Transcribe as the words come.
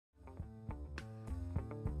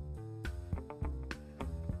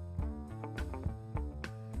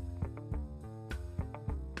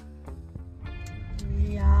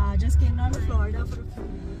just came down to Florida for a few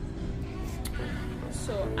weeks.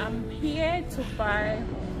 So I'm here to buy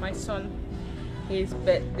my son his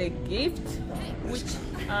birthday gift, which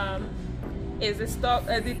is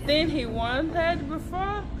the thing he wanted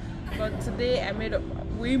before, but today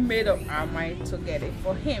we made up our mind to get it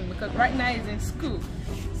for him because right now he's in school.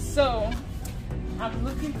 So I'm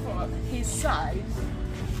looking for his size.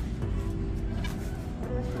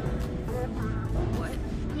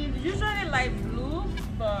 He's usually light blue,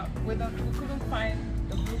 but we couldn't find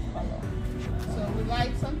the blue color. So we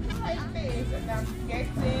like something like this, and I'm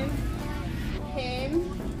getting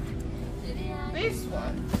him this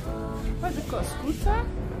one. What's it called? Scooter?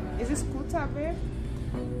 Is it scooter, babe?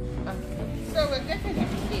 Okay. So we're getting him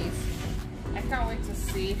this. I can't wait to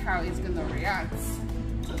see how he's gonna react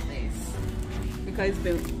to this because he's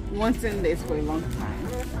been wanting this for a long time.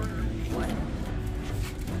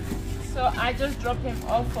 So I just dropped him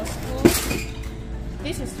off for school.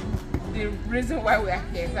 This is the reason why we are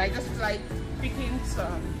here. So I just like picking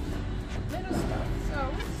some little stuff.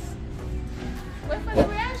 So wait for the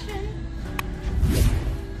reaction.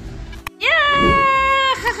 Yeah!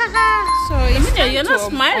 So you're not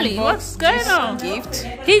smiling. What's going on? Gift.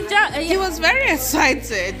 He was very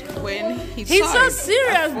excited when he's so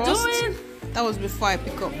serious doing. That was before I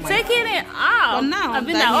pick up my taking it out. But now I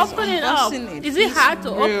mean, open it up. Is it hard to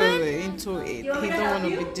open? Into it. He don't want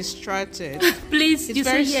to be distracted. Please, he's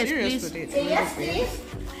very serious with it.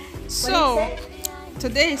 So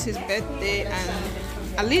today is his birthday, and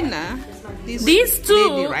Alina, these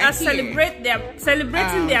two right are celebrating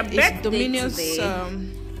their birthday Dominion's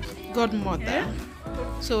today. godmother. Yeah.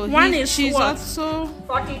 So she's also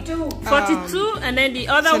 42. 42, and then the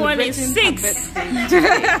other one is 6. They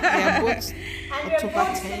are both October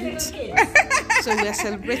 10th. So we are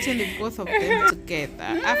celebrating the both of them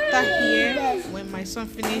together. After here, when my son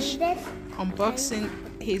finished unboxing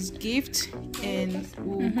his gift, and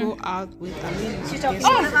we'll go out with Alina's gift.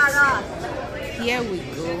 Here we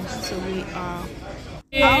go. So we are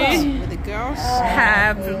out with the girls.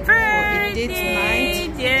 Happy birthday, date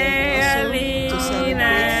night, dear and also to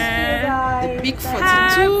celebrate the big 42.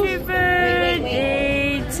 Happy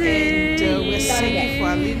birthday to and we're singing for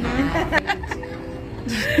Alina.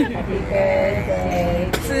 Happy birthday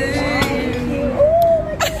to you.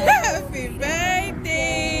 Happy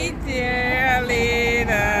birthday, dear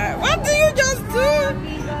Alina. What do you just do?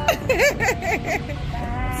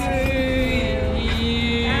 To you.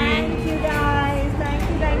 Thank you guys. Thank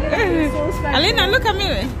you. So special. Alina, look at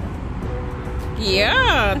me.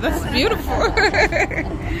 Yeah, that's beautiful.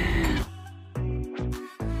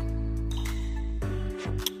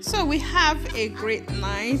 So we have a great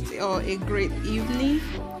night or a great evening.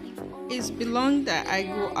 It's belong that I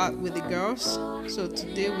go out with the girls. So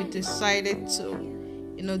today we decided to,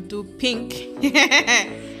 do pink.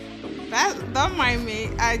 Don't mind me.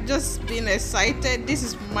 I just been excited. This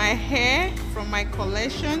is my hair from my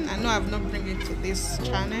collection. I know I've not bring it to this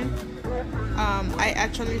channel. I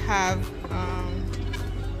actually have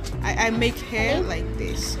I make hair like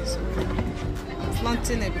this. So I'm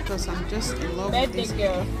flaunting it because I'm just in love with this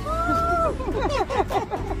girl.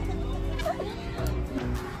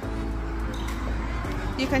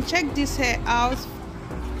 You can check this hair out